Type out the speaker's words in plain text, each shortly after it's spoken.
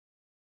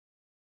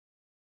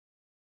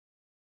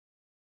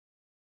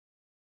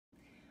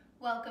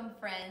Welcome,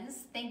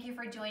 friends. Thank you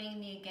for joining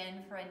me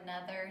again for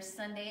another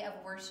Sunday of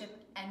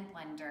worship and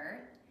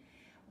wonder.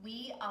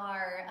 We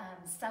are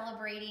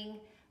celebrating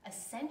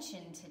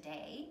Ascension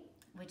today,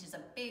 which is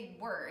a big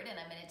word, and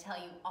I'm going to tell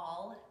you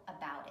all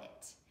about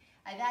it.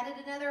 I've added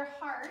another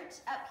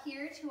heart up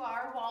here to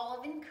our wall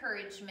of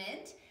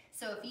encouragement.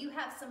 So if you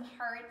have some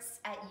hearts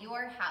at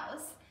your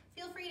house,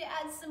 feel free to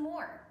add some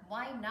more.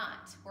 Why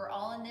not? We're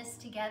all in this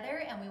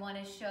together, and we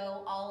want to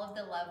show all of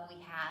the love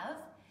we have.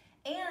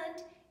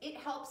 And it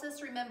helps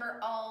us remember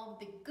all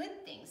the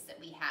good things that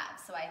we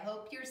have. So I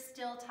hope you're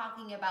still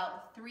talking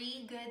about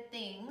 3 good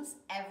things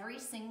every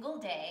single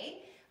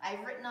day.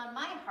 I've written on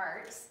my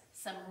heart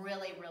some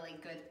really, really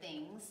good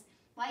things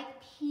like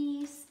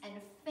peace and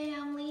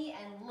family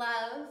and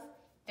love.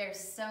 There's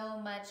so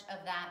much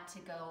of that to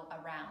go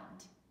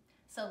around.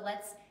 So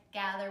let's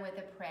gather with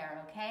a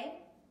prayer, okay?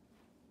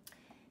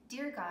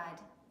 Dear God,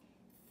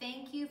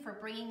 thank you for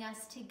bringing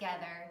us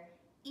together.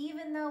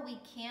 Even though we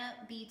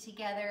can't be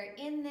together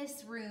in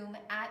this room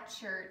at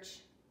church,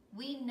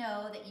 we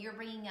know that you're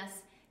bringing us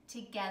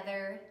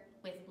together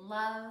with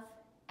love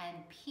and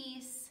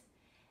peace,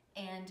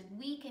 and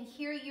we can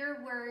hear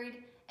your word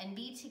and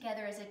be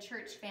together as a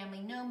church family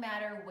no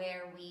matter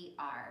where we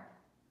are.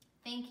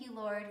 Thank you,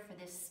 Lord, for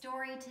this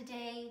story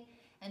today,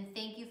 and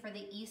thank you for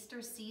the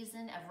Easter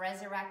season of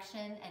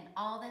resurrection and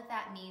all that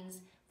that means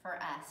for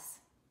us.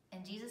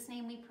 In Jesus'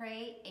 name we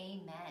pray,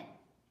 amen.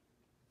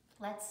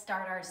 Let's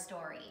start our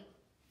story.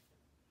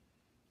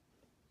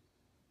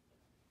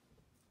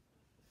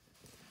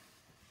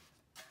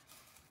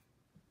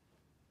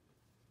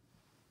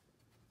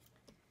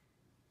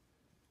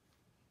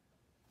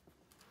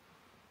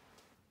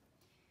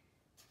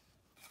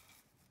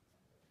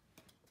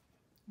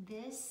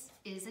 This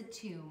is a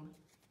tomb.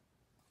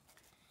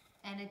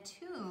 And a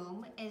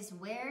tomb is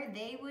where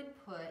they would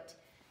put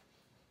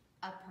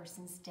a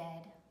person's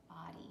dead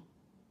body.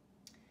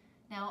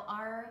 Now,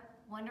 our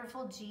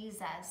wonderful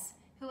Jesus,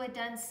 who had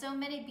done so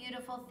many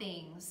beautiful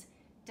things,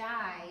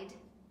 died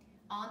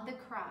on the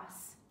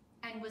cross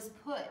and was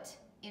put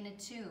in a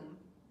tomb.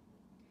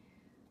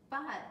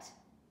 But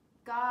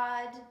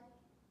God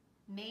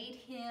made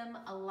him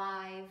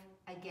alive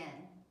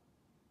again.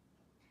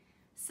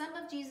 Some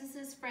of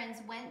Jesus's friends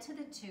went to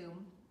the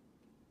tomb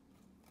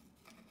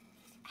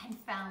and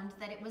found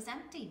that it was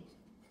empty.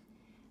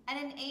 And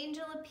an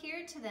angel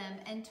appeared to them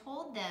and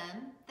told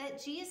them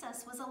that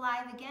Jesus was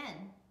alive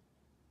again.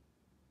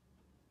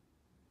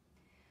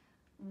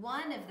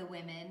 One of the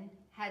women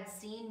had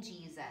seen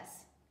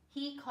Jesus.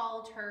 He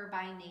called her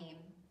by name,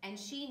 and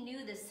she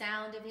knew the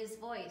sound of his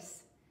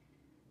voice.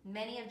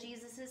 Many of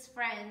Jesus's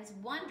friends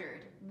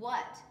wondered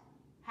what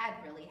had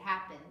really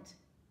happened.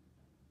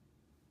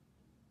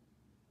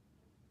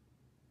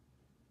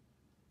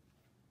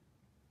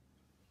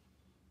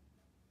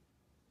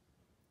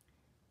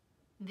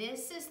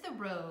 This is the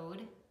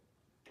road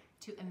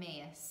to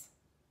Emmaus.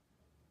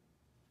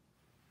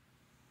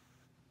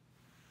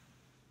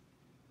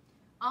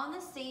 On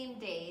the same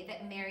day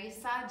that Mary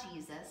saw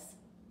Jesus,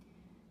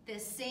 the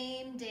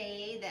same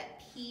day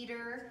that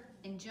Peter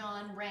and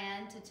John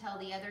ran to tell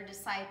the other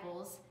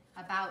disciples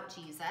about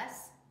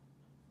Jesus,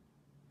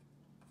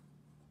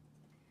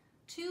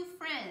 2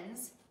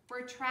 friends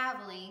were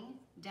traveling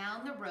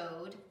down the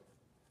road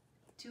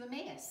to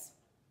Emmaus.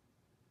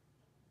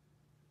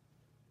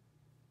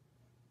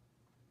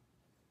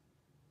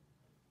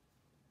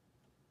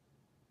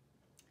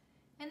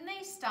 And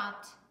they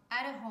stopped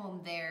at a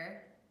home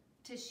there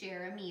to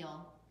share a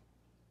meal.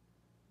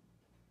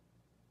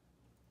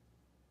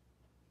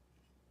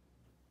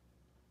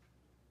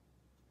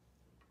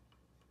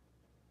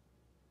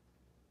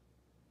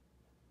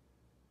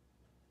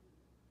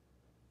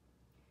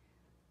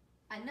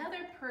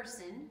 Another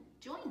person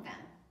joined them,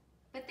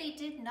 but they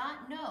did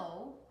not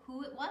know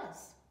who it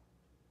was.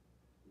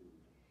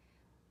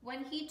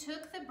 When he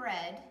took the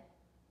bread,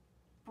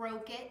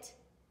 broke it,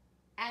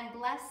 and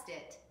blessed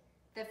it,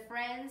 the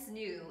friends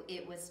knew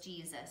it was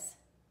Jesus.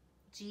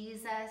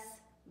 Jesus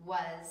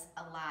was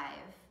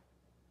alive.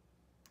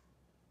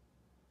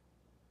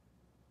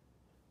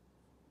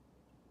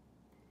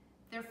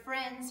 Their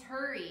friends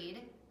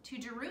hurried to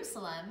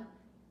Jerusalem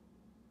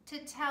to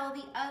tell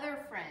the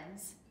other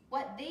friends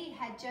what they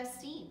had just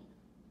seen.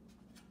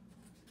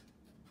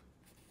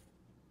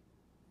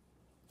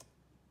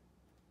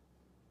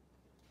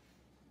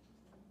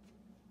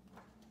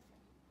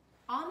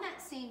 On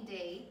that same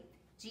day,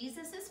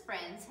 Jesus'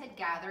 friends had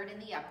gathered in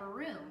the upper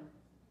room.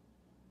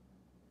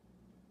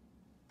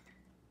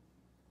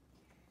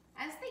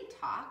 As they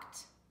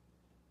talked,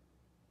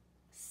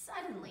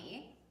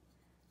 suddenly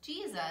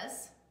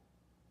Jesus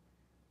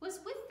was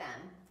with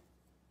them.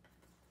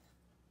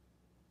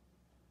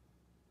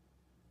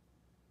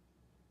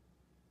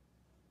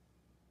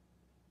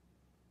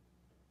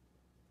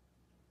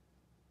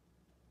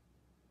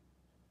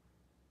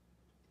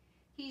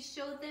 He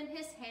showed them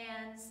his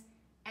hands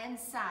and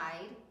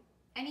side,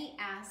 and he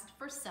asked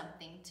for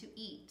something to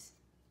eat.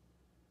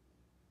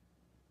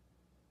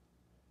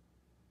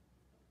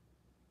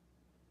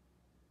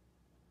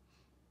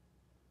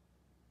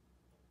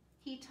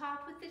 he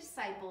talked with the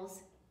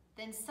disciples,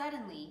 then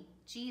suddenly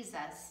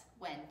Jesus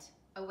went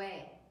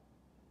away.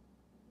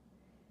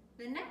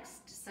 The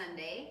next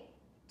Sunday,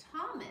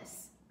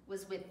 Thomas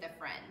was with the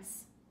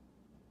friends.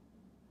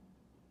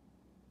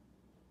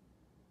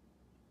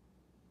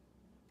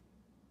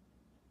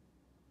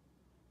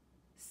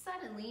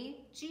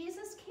 Suddenly,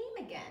 Jesus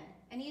came again,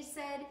 and he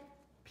said,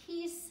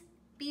 "Peace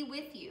be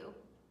with you."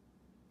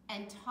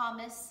 And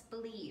Thomas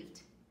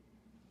believed.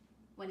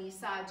 When he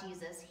saw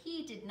Jesus,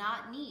 he did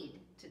not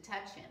need to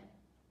touch him.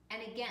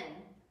 And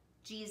again,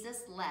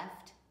 Jesus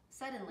left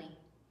suddenly.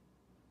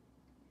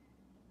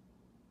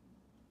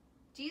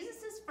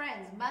 Jesus'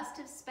 friends must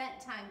have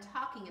spent time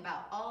talking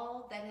about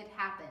all that had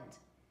happened,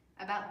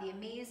 about the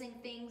amazing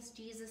things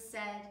Jesus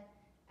said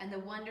and the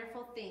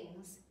wonderful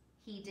things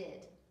he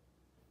did.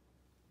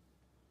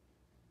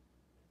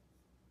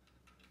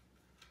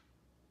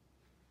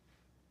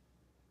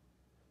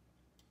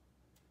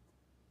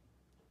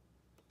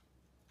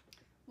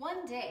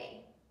 One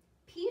day,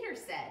 Peter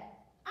said,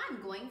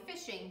 "I'm going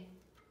fishing."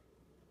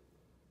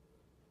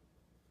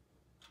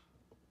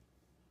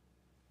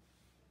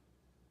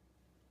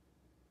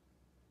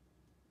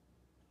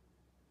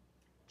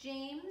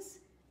 James,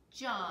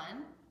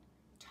 John,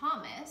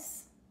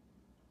 Thomas,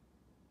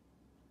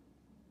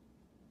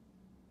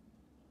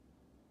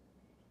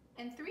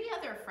 and 3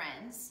 other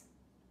friends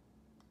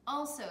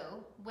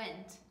also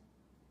went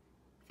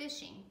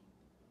fishing.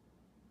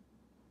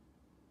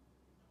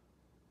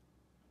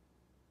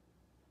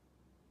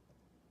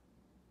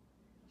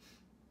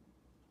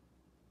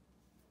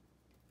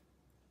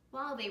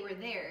 While they were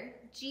there,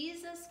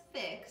 Jesus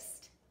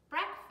fixed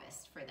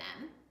breakfast for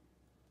them.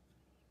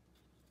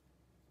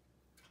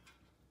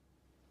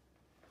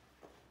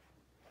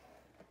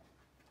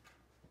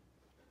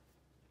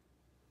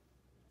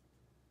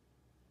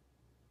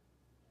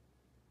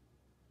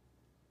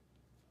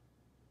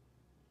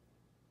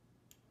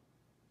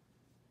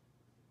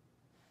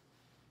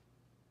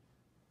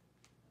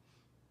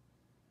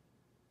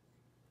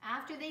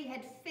 After they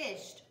had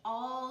fished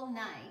all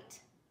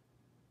night,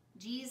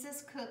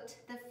 Jesus cooked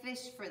the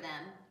fish for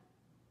them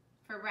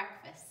for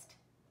breakfast.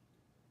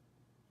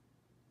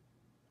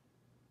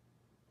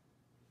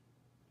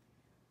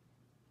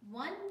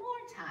 One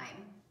more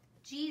time,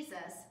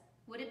 Jesus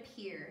would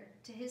appear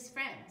to his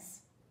friends.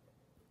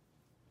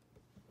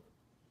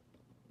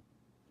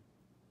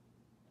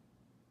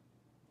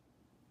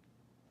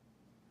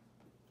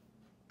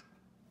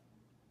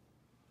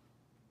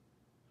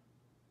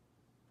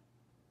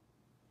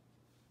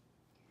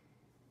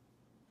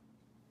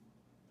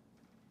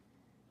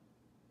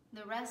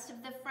 The rest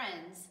of the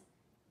friends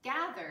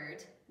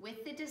gathered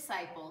with the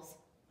disciples.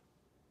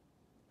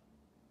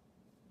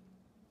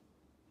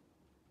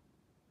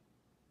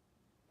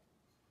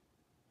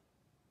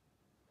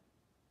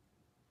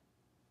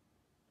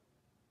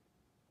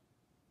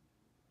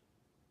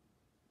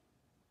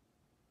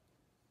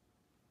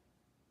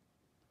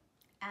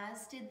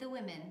 As did the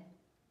women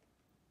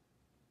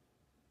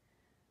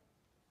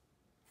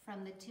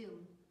from the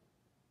tomb.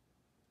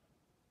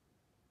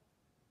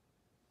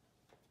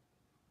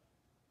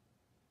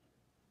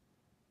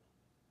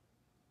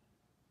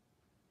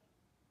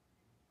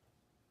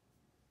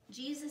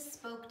 Jesus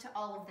spoke to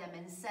all of them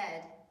and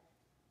said,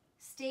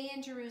 "Stay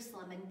in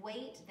Jerusalem and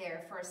wait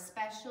there for a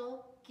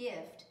special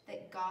gift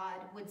that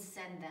God would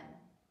send them,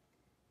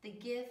 the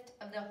gift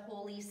of the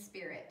Holy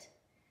Spirit.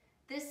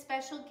 This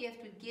special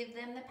gift would give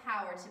them the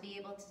power to be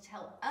able to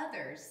tell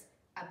others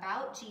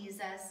about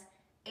Jesus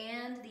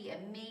and the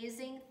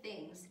amazing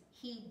things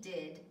he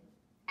did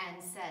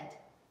and said."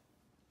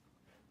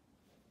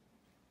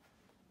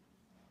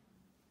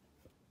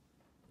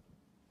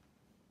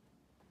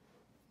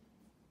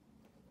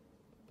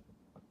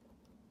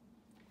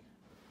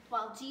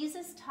 While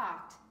Jesus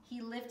talked,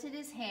 he lifted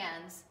his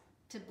hands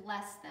to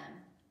bless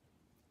them.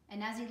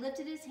 And as he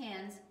lifted his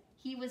hands,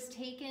 he was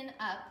taken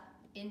up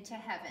into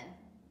heaven.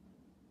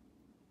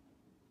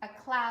 A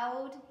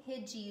cloud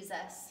hid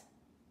Jesus,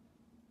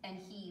 and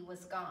he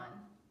was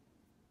gone.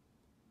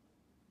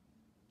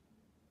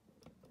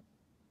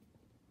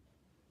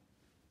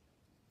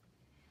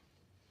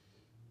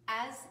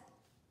 As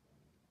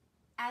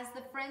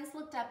the friends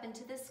looked up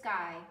into the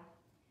sky,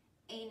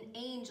 an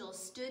angel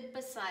stood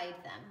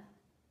beside them.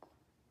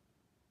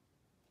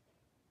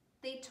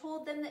 They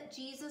told them that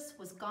Jesus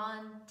was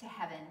gone to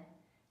heaven,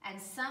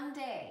 and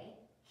someday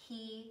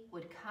he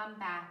would come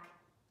back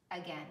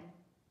again.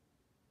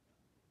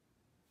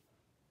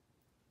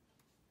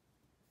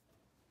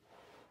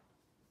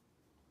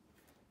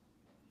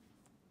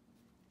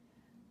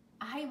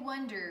 I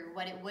wonder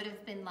what it would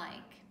have been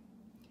like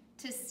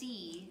to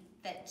see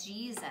that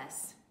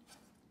Jesus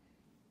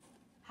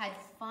had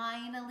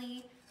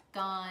finally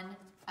gone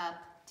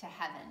up to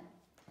heaven.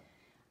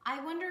 I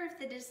wonder if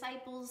the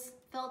disciples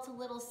felt a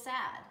little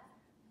sad,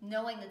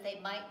 knowing that they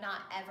might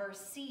not ever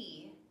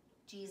see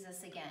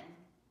Jesus again.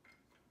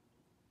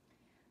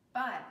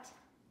 But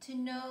to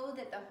know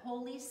that the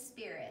Holy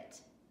Spirit,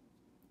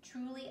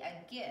 truly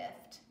a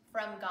gift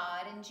from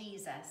God and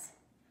Jesus,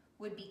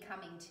 would be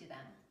coming to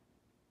them.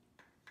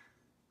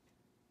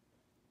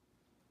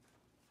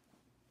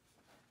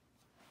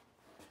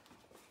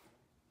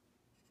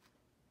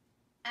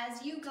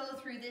 as you go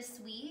through this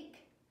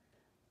week,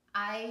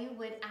 I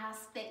would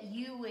ask that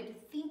you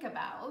would think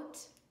about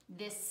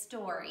this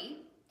story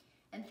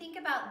and think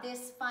about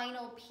this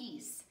final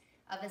piece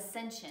of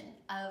ascension,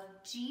 of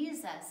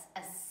Jesus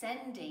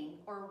ascending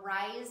or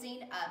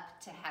rising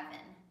up to heaven.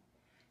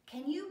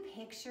 Can you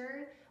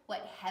picture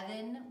what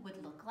heaven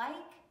would look like?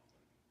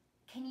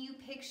 Can you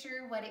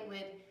picture what it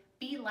would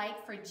be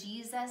like for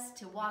Jesus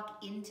to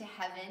walk into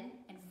heaven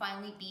and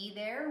finally be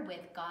there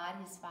with God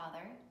his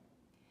Father?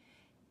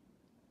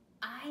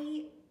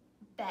 I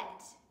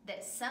bet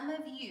that some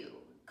of you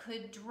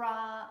could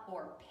draw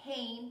or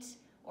paint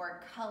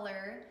or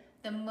color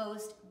the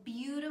most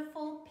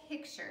beautiful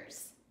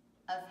pictures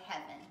of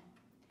heaven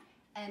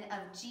and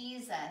of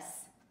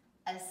Jesus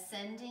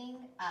ascending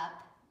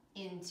up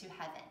into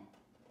heaven.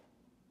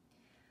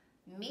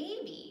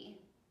 Maybe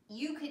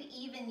you could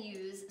even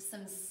use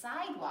some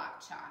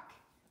sidewalk chalk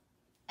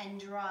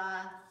and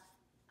draw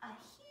a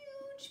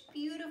huge,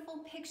 beautiful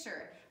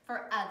picture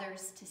for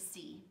others to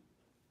see.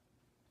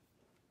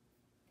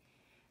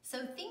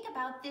 So think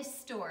about this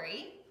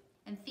story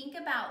and think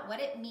about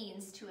what it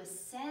means to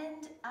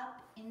ascend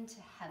up into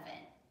heaven.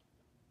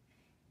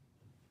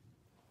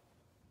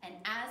 And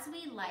as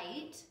we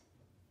light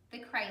the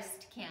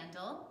Christ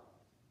candle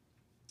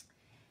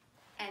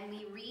and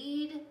we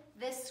read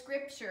the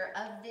scripture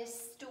of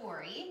this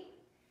story,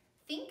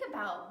 think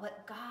about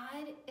what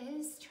God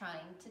is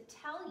trying to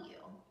tell you.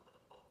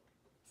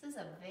 This is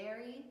a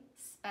very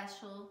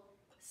special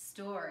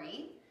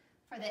story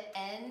for the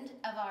end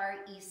of our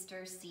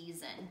Easter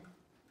season.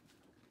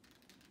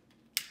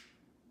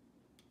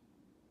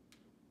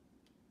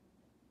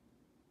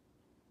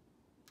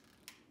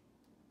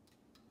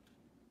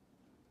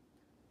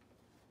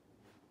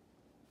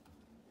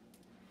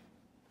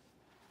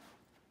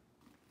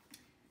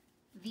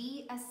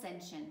 The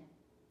Ascension.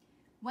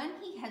 When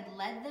he had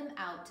led them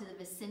out to the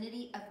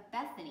vicinity of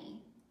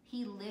Bethany,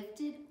 he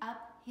lifted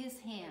up his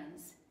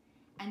hands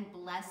and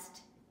blessed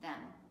them.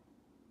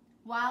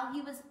 While he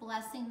was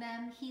blessing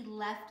them, he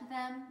left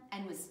them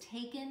and was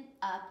taken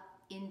up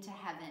into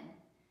heaven.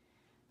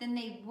 Then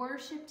they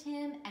worshiped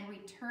him and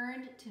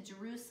returned to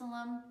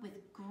Jerusalem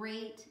with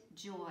great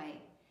joy.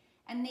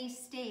 And they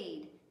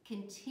stayed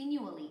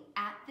continually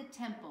at the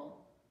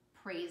temple,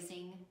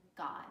 praising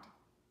God.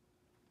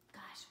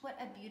 Gosh, what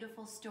a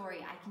beautiful story.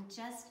 I can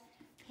just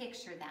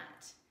picture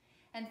that.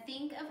 And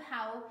think of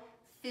how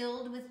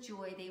filled with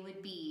joy they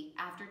would be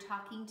after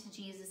talking to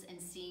Jesus and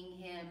seeing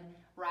him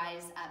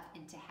rise up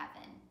into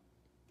heaven.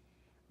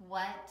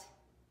 What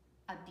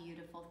a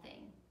beautiful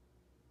thing.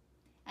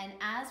 And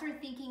as we're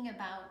thinking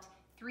about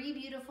 3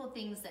 beautiful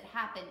things that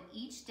happen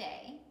each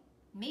day,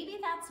 maybe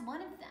that's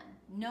one of them,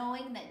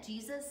 knowing that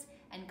Jesus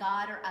and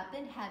God are up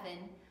in heaven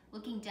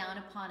looking down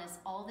upon us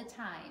all the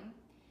time,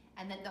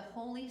 and that the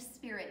Holy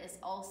Spirit is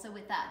also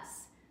with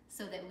us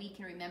so that we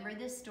can remember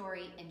this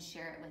story and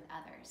share it with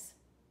others.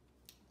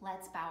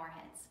 Let's bow our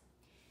heads.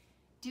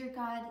 Dear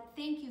God,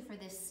 thank you for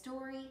this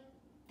story.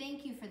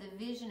 Thank you for the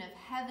vision of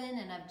heaven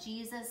and of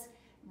Jesus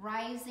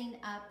rising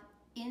up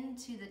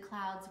into the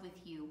clouds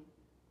with you.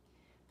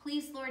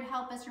 Please, Lord,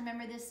 help us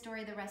remember this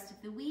story the rest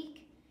of the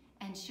week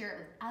and share it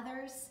with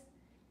others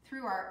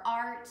through our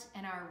art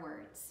and our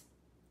words.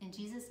 In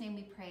Jesus' name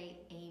we pray,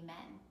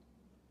 amen.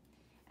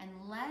 And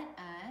let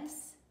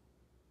us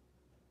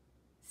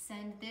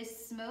send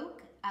this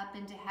smoke up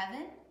into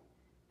heaven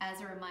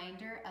as a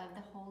reminder of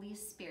the Holy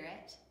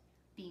Spirit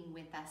being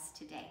with us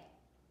today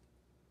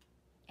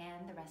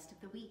and the rest of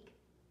the week.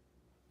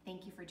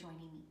 Thank you for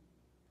joining me.